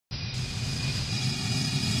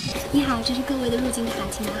你好，这是各位的入境卡，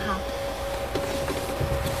请拿好。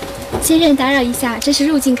先生，打扰一下，这是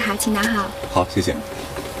入境卡，请拿好。好，谢谢。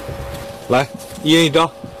来，一人一张。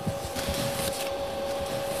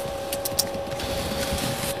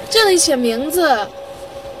这里写名字，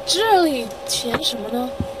这里填什么呢？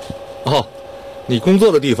哦，你工作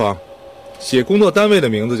的地方，写工作单位的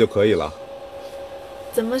名字就可以了。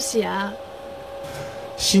怎么写啊？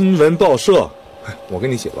新闻报社，我给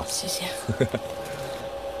你写吧。谢谢。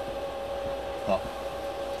好，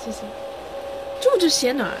谢谢。住址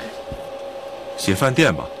写哪儿？写饭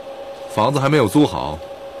店吧，房子还没有租好，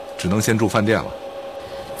只能先住饭店了。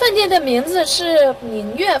饭店的名字是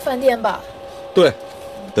明月饭店吧？对，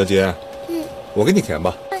德杰，我给你填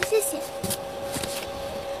吧。谢谢。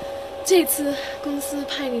这次公司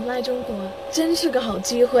派你来中国，真是个好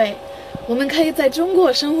机会，我们可以在中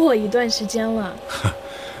国生活一段时间了。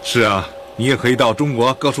是啊，你也可以到中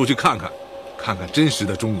国各处去看看，看看真实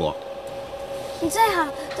的中国。你最好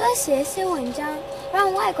多写一些文章，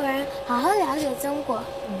让外国人好好了解中国。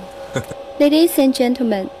Ladies and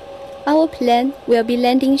gentlemen, our plane will be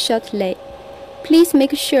landing shortly. Please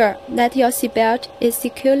make sure that your seatbelt is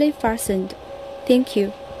securely fastened. Thank you.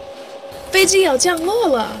 飞机要降落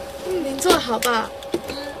了，您坐好吧。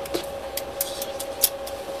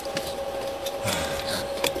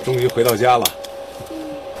终于回到家了。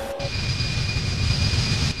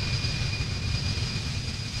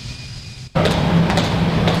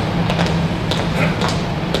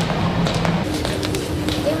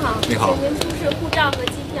你好，请您出示护照和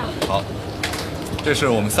机票。好，这是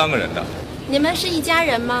我们3个人的。你们是一家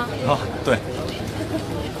人吗？啊，对。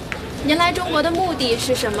您来中国的目的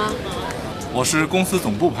是什么？我是公司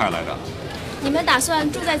总部派来的。你们打算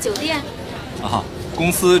住在酒店？啊，公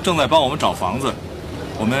司正在帮我们找房子，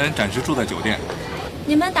我们暂时住在酒店。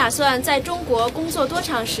你们打算在中国工作多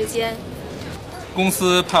长时间？公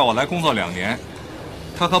司派我来工作2年，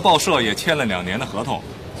他和报社也签了2年的合同。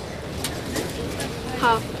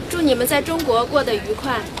好，祝你们在中国过得愉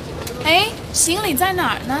快。哎，行李在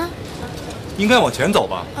哪儿呢？应该往前走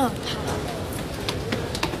吧。好。